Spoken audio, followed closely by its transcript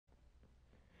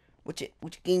What you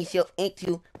getting yourself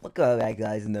into? Welcome back,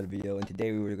 guys, another video, and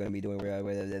today we were gonna be doing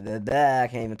I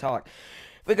can't even talk.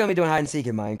 We're gonna be doing hide and seek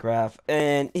in Minecraft,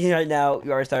 and here right now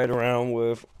we already started around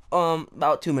with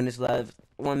about 2 minutes left,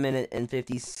 1 minute and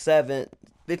 57,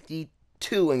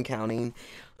 52 and counting.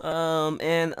 He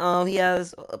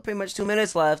has pretty much 2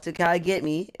 minutes left to kind of get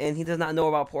me, and he does not know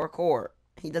about parkour.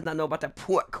 He does not know about the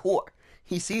parkour.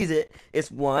 He sees it.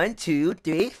 It's 1, 2,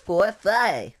 3, 4,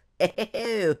 5.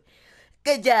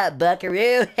 Good job,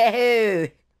 Buckaroo.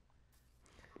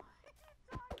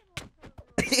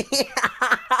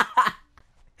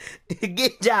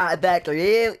 Good job,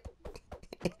 Buckaroo.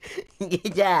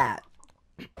 Good job.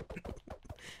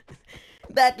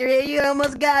 Buckaroo, you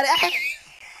almost got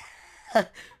it.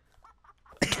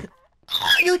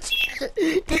 You cheated.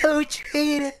 You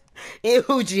cheated.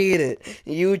 You cheated.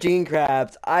 Eugene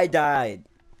Krabs. I died.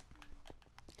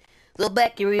 So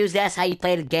Buckaroos, that's how you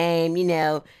play the game, you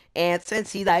know. And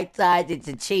since he like decided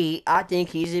to cheat, I think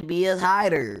he should be a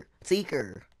hider,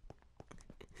 seeker.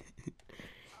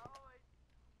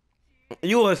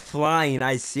 You was flying.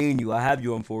 I seen you. I have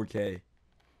you on 4K.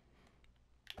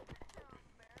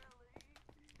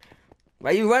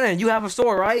 Why you running? You have a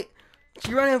sword, right? What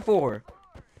you running for?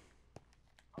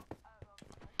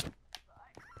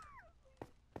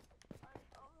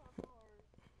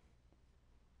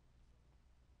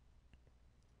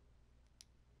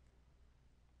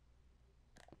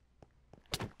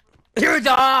 You're a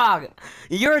dog.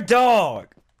 You're a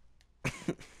dog.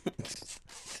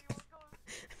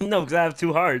 No, because I have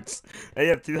 2 hearts. I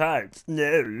have 2 hearts.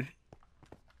 No.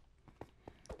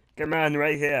 Come on,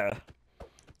 right here.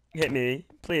 Hit me,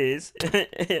 please.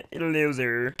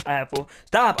 Loser. I have full.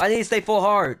 Stop! I need to stay full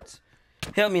hearts.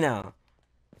 Help me now.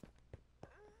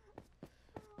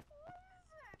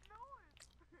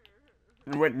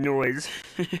 What noise?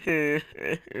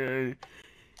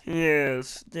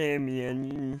 Yes,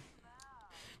 Damien.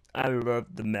 I love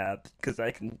the map because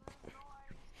I can.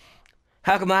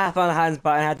 How come I found a hiding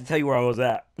spot and I had to tell you where I was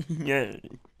at? Yeah.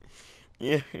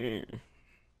 Yeah.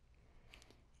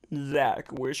 Zach,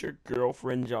 where's your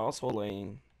girlfriend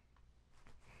Jocelyn?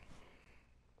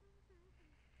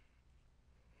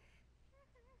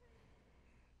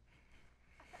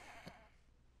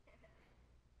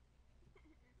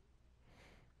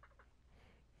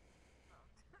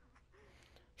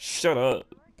 Shut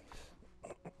up.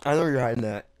 I know you're hiding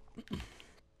that.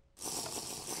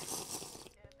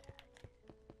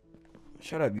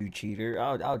 Shut up, you cheater.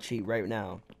 I'll cheat right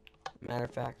now. Matter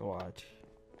of fact, watch.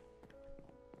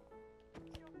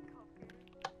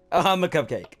 Oh, I'm a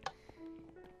cupcake.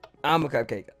 I'm a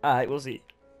cupcake. Alright, we'll see.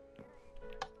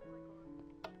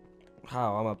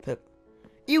 How? I'm a pip.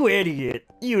 You idiot.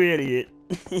 You idiot.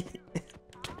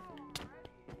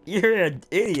 You're an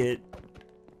idiot.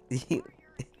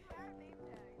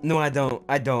 No, I don't.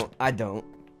 I don't. I don't.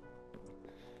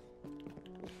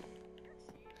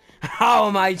 How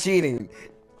am I cheating?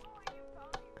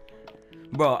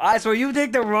 Bro, I swear you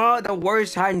take the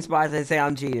worst hiding spots and say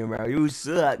I'm cheating, bro. You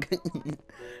suck.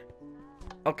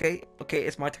 Okay,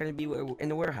 it's my turn to be in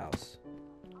the warehouse.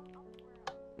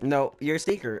 No, you're a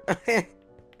seeker.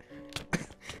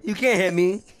 You can't hit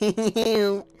me.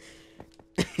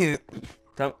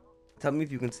 tell, tell me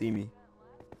if you can see me.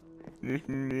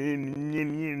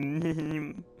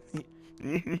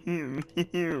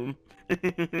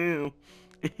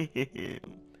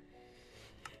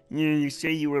 You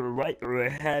say you were right or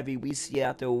heavy. We see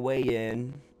out the way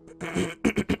in.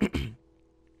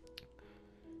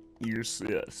 You're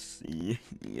sus. Yeah.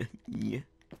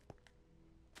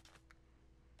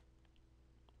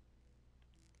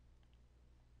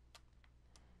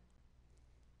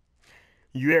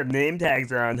 You have name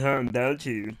tags on, huh? Don't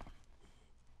you?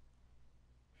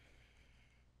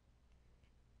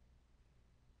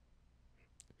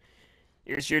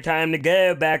 It's your time to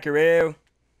go, Buckaroo.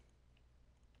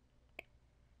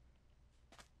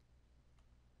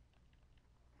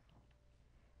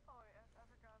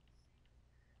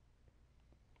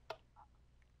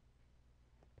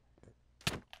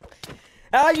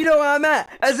 How you know where I'm at?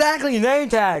 Exactly, name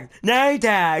tags. Name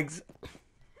tags.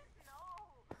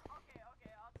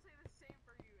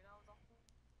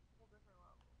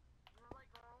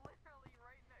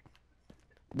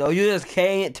 No, you just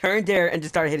came, turned there, and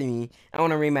just started hitting me. I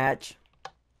want a rematch.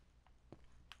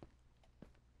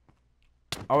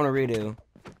 I want a redo.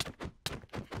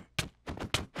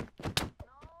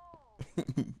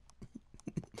 Okay,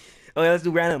 let's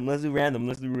do random. Let's do random.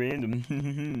 Let's do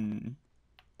random.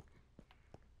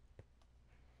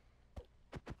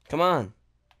 Come on.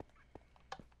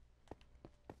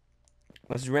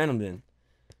 Let's do random then.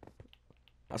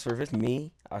 I swear if it's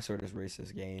me, I swear this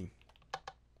racist game.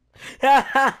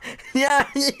 Yeah, yeah.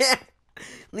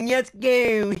 Let's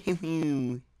go.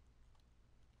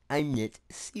 I'm not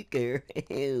Seeker.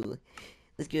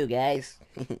 Let's go, guys.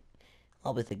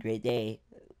 Hope it's a great day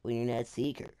when you're not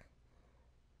Seeker.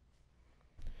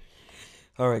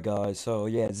 Alright, guys, so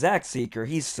yeah, Zach Seeker,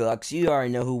 he sucks. You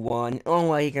already know who won. Only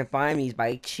way he can find me is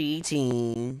by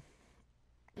cheating.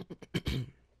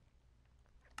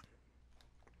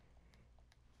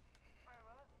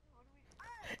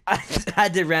 I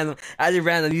did random. I did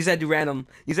random. You said do random.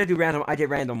 You said do random. I did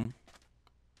random.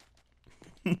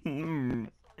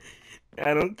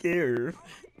 I don't care.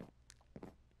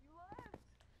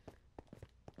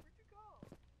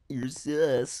 You're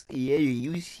sus. Yeah,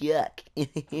 you suck.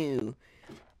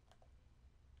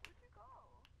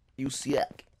 You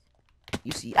suck.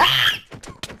 You see. Ah!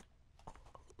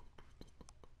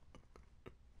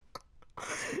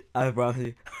 I promise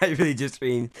you. I really just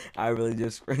screamed. I really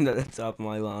just screamed at the top of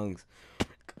my lungs.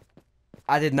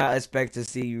 I did not expect to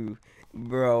see you.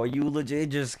 Bro, you legit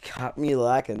just caught me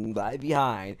lacking by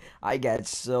behind. I got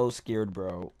so scared,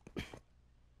 bro.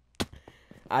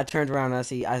 I turned around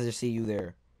and I just see you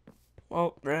there.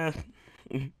 Well,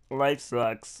 life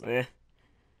sucks.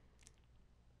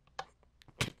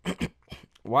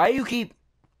 Why you keep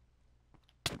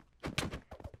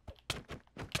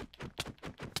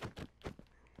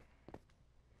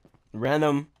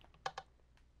random?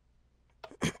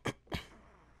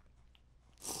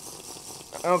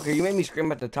 Okay, you made me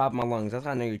scream at the top of my lungs. That's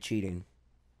how I know you're cheating.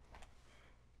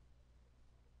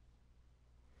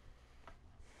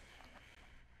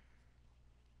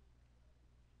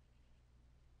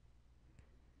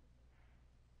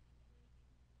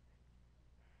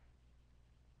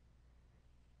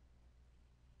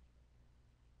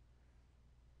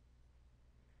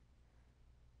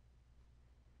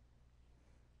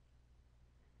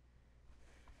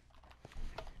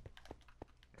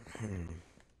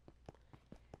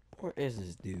 Where is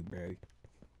this dude, bro?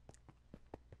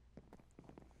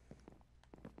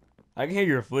 I can hear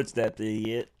your footsteps,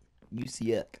 idiot. You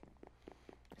yuck.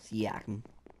 Yuck.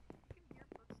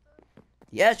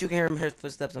 Yes, you can hear his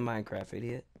footsteps in Minecraft,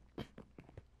 idiot.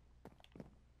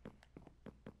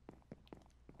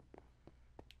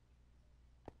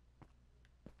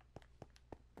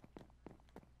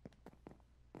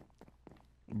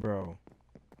 Bro,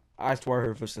 I swear I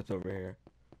heard footsteps over here.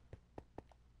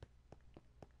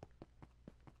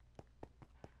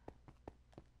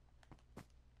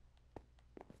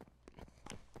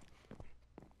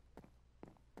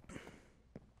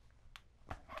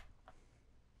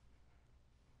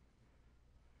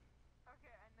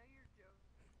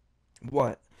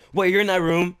 What? Wait, you're in that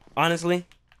room? Honestly?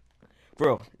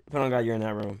 Bro, put on God, you're in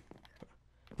that room.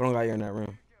 Put on God, you're in that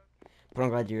room. Put on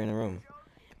God, you're in the room.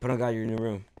 Put on God, you're in the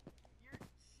room.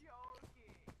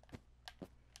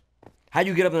 How do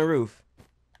you get up on the roof?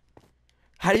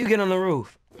 How do you get on the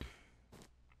roof?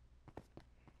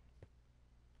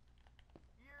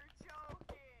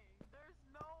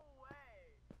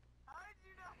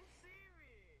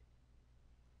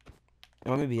 You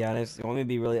want me to be honest? You want me to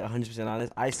be really 100%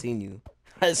 honest? I seen you.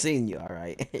 I seen you,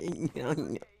 alright?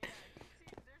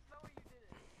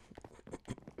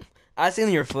 I seen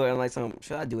your foot and like some,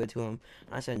 should I do it to him?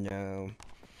 I said no.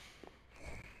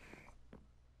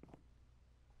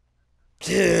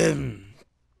 Tim!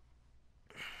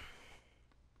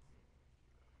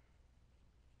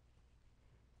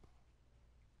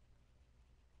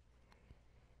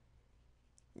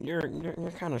 You're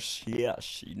kind of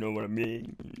sheesh, you know what I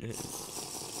mean?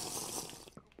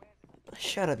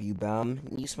 Shut up, you bum.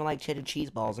 You smell like cheddar cheese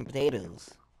balls and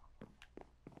potatoes.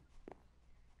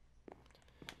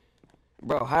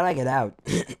 Bro, how'd I get out?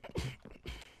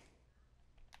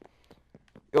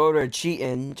 You're over there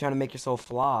cheating, trying to make yourself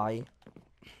fly.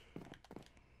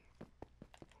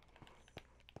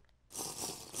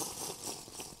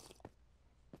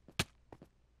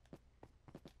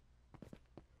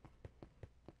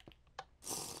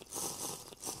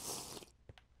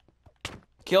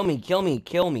 Kill me, kill me,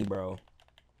 kill me, bro.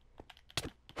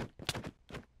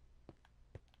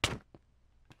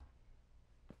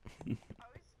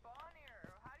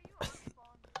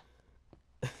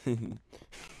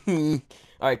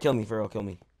 Alright, kill me, for real, kill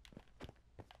me.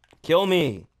 Kill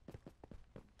me!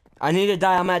 I need to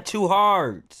die, I'm at 2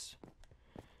 hearts!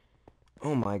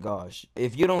 Oh my gosh.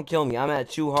 If you don't kill me, I'm at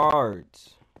 2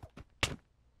 hearts.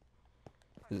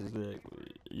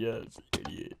 Exactly. Yes,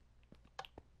 idiot.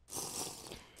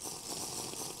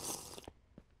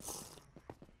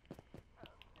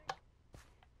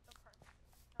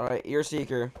 Alright, ear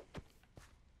seeker.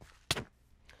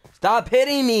 Stop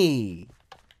hitting me!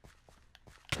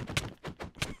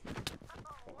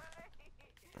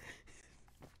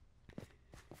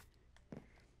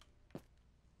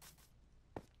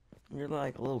 You're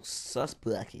like a little sus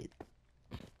bucket.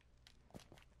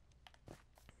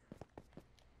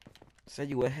 Said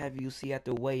you would have you see at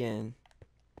the weigh-in.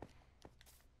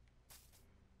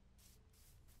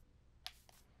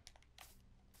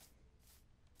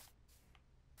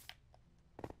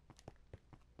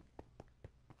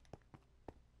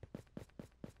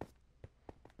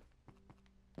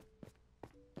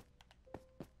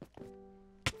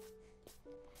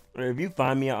 If you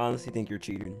find me, I honestly think you're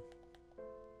cheating.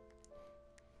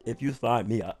 If you find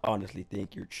me, I honestly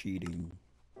think you're cheating.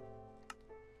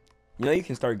 You know you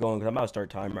can start going because I'm about to start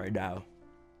time right now.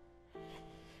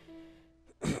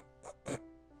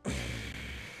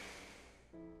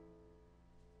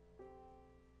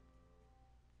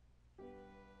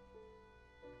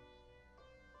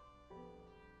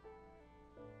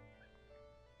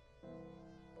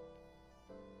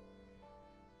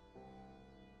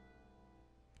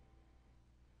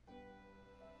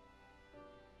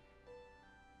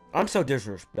 I'm so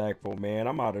disrespectful, man.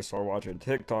 I'm about to start watching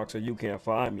TikTok so you can't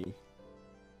find me.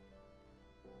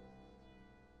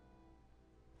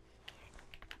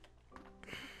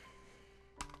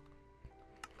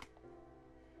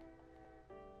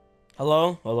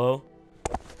 Hello? Hello?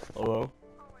 Hello?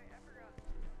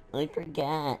 I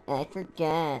forgot. I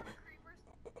forgot.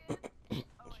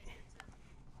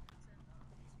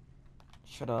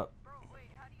 Shut up.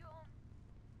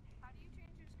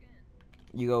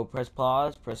 You go press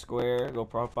pause, press square, go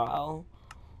profile.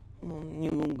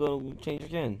 You go change your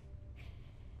skin.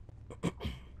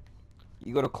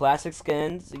 You go to classic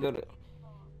skins. You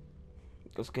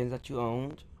go skins that you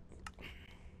owned.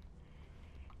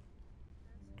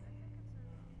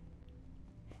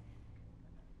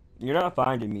 You're not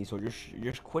finding me, so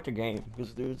just quit the game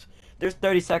because there's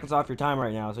 30 seconds off your time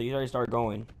right now, so you already start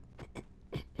going.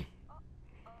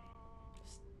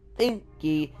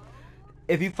 Stinky.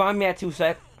 If you find me at 2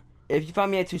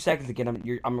 seconds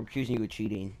again, I'm accusing you of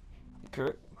cheating.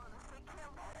 Kurt.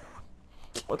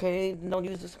 Okay, don't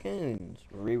use the skins.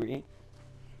 Riri.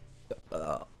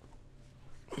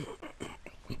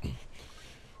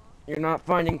 You're not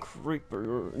finding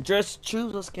creeper. Just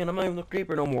choose a skin. I'm not even a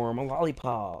creeper no more. I'm a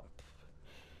lollipop.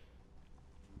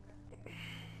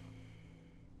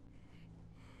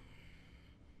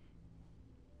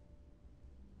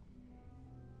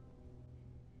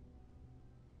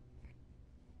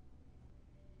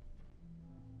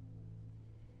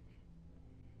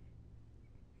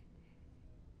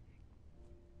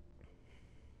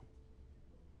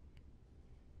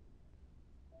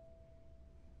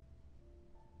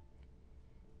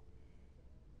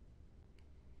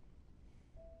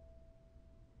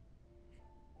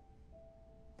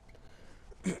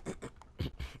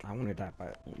 I want to die by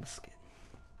a skin.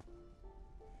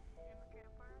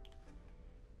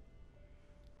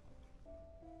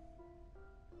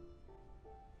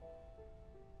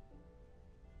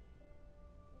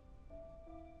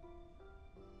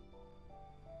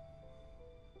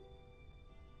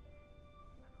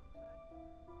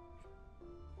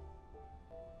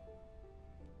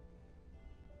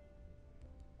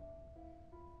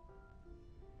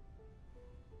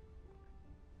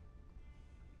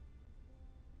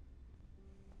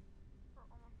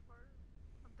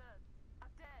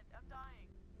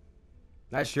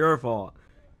 That's your fault.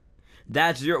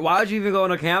 That's your. Why would you even go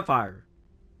on a campfire?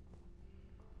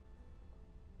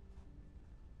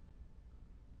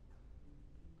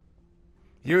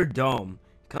 You're dumb.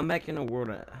 Come back in the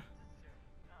world.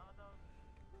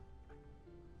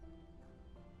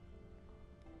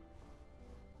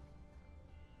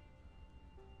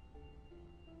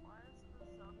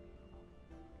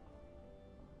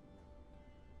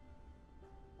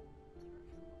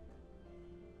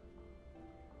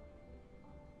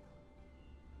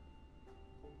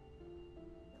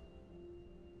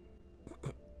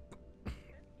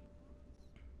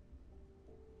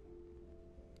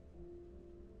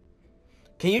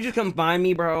 Can you just come find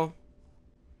me, bro?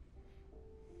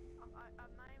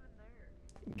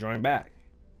 Join back.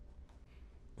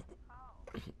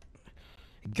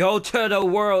 Go to the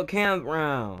world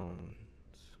campground.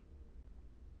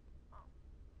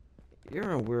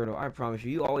 You're a weirdo. I promise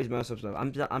you. You always mess up stuff.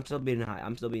 I'm still being high.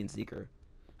 I'm still being seeker,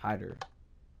 hider.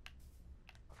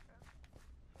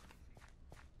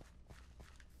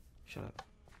 Shut up.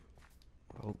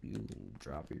 I hope you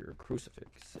drop your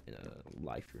crucifix in a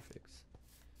life you're fixed.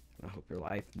 I hope your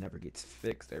life never gets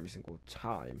fixed every single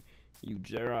time you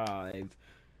drive.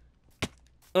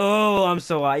 Oh, I'm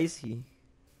so icy.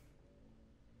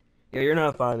 Yeah, you're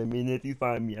not finding me, and if you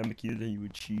find me, I'm accusing you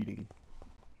of cheating.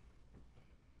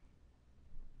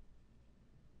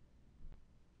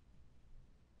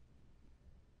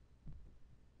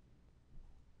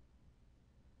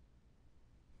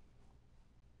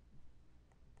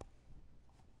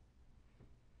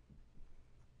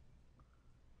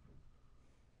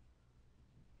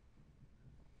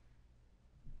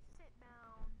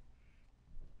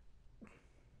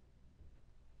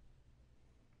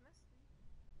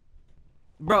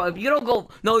 Bro, if you don't go,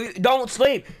 no, you don't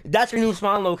sleep. That's your new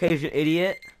spawn location,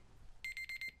 idiot.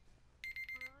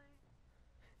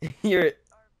 Really? You're, Our bed.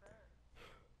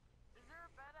 Is there a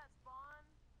bed at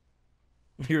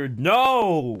spawn? you're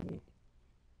no.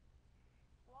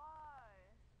 Why?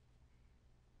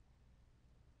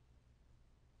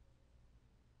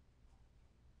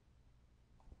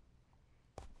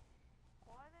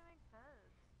 Why they make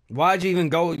beds? Why'd you even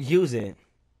go use it? I am a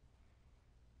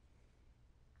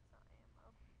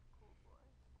cool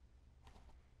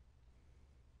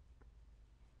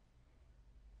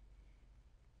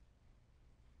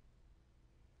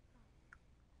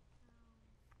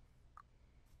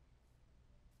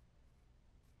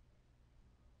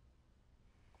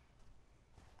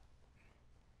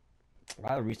boy.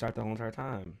 I'll restart the whole entire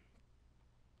time.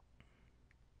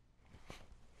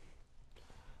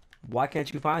 Why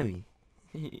can't you find me?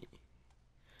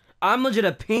 I'm legit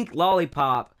a pink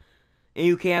lollipop, and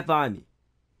you can't find me.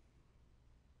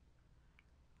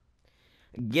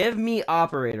 Give me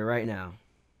operator right now.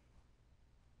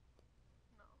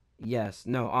 No. Yes,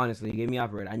 no, honestly, give me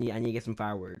operator. I need to get some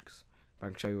fireworks. If I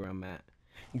can show you where I'm at.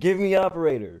 Give me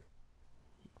operator.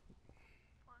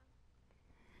 Fine.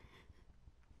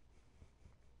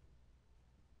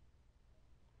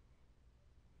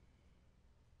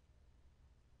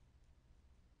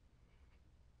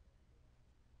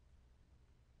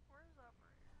 Where's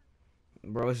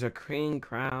operator? Bro, it's a green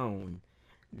crown.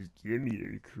 Just give me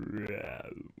the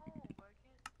crown. Oh, but I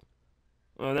can't.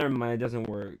 Oh, never mind. It doesn't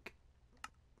work.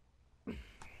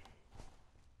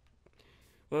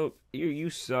 Well, you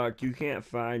suck. You can't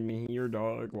find me. You're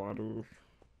dog water.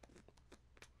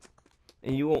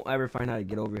 And you won't ever find how to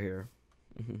get over here.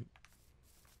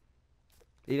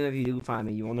 Even if you do find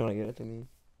me, you won't know how to get it to me.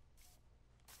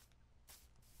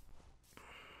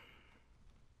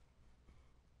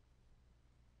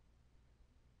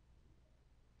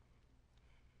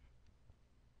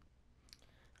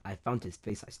 I found his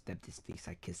face. I stepped his face.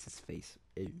 I kissed his face.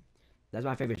 Ew. That's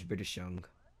my favorite British song.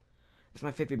 That's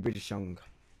my favorite British song.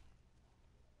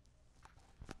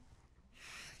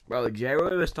 Bro,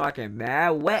 Jerry was talking mad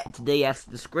wet today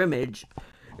after the scrimmage.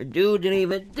 The dude didn't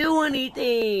even do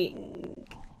anything.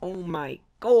 Oh my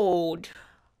god.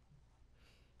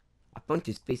 I punched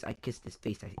his face. I kissed his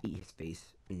face. I ate his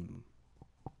face.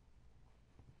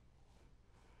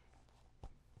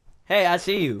 Hey, I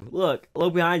see you. Look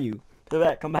behind you.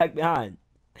 Come back behind.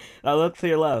 Now look to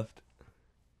your left.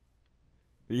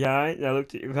 Behind. Now look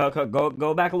to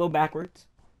go back a little backwards.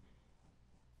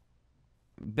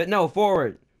 But no,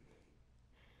 forward.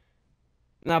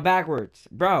 Now backwards.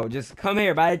 Bro, just come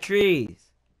here by the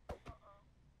trees.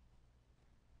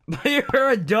 But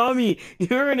you're a dummy.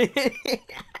 You're an idiot.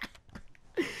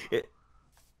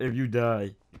 If you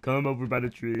die, come over by the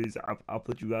trees. I'll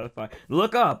put you out of fire.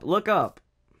 Look up. Look up.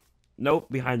 Nope,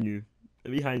 behind you.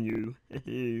 Behind you.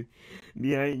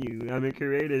 Behind you. I'm a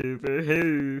creative. What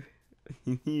is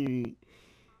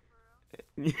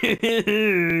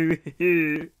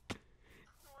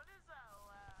that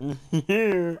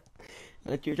laugh?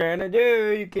 What you trying to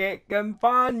do? You can't come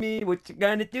find me. What you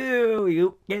gonna do?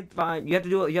 You can't find. You have to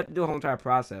do it. You have to do a whole entire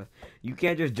process. You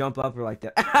can't just jump up or like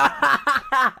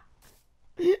that.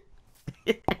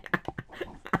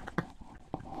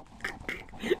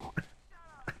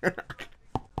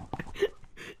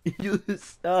 You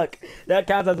suck. That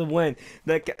counts as a win.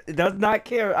 It does not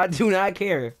care. I do not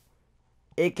care.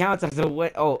 It counts as a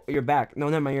win. Oh, you're back. No,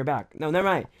 never mind. You're back. No, never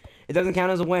mind. It doesn't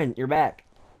count as a win. You're back.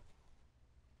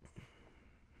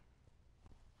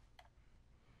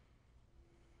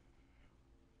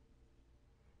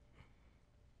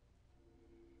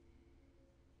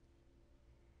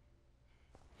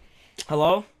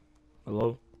 Hello?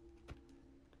 Hello?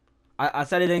 I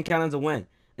said it didn't count as a win.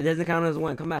 It doesn't count as a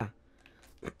win. Come back.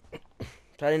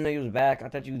 I didn't know you was back. I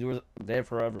thought you were there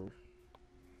forever.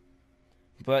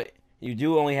 But you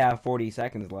do only have 40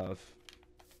 seconds left.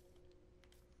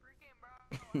 Freaking bro.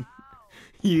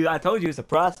 Wow. I told you it's a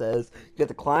process. You have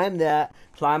to climb that,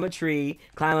 climb a tree,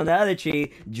 climb another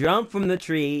tree, jump from the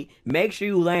tree, make sure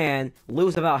you land,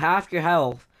 lose about half your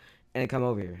health, and then come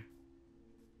over here.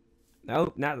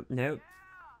 Nope, nope. Yeah.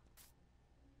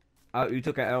 Oh, you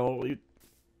took a L. You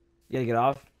gotta get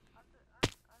off. I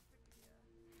took yeah.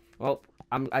 Well,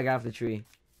 I got off the tree.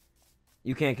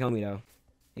 You can't kill me though.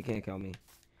 You can't kill me.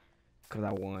 Cause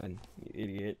I won. You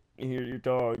idiot. You're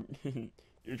dog.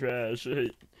 You're trash.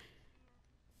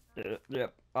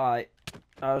 Yep. Alright.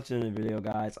 That's the end of the video,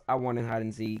 guys. I won in hide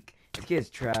and seek. This kid's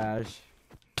trash.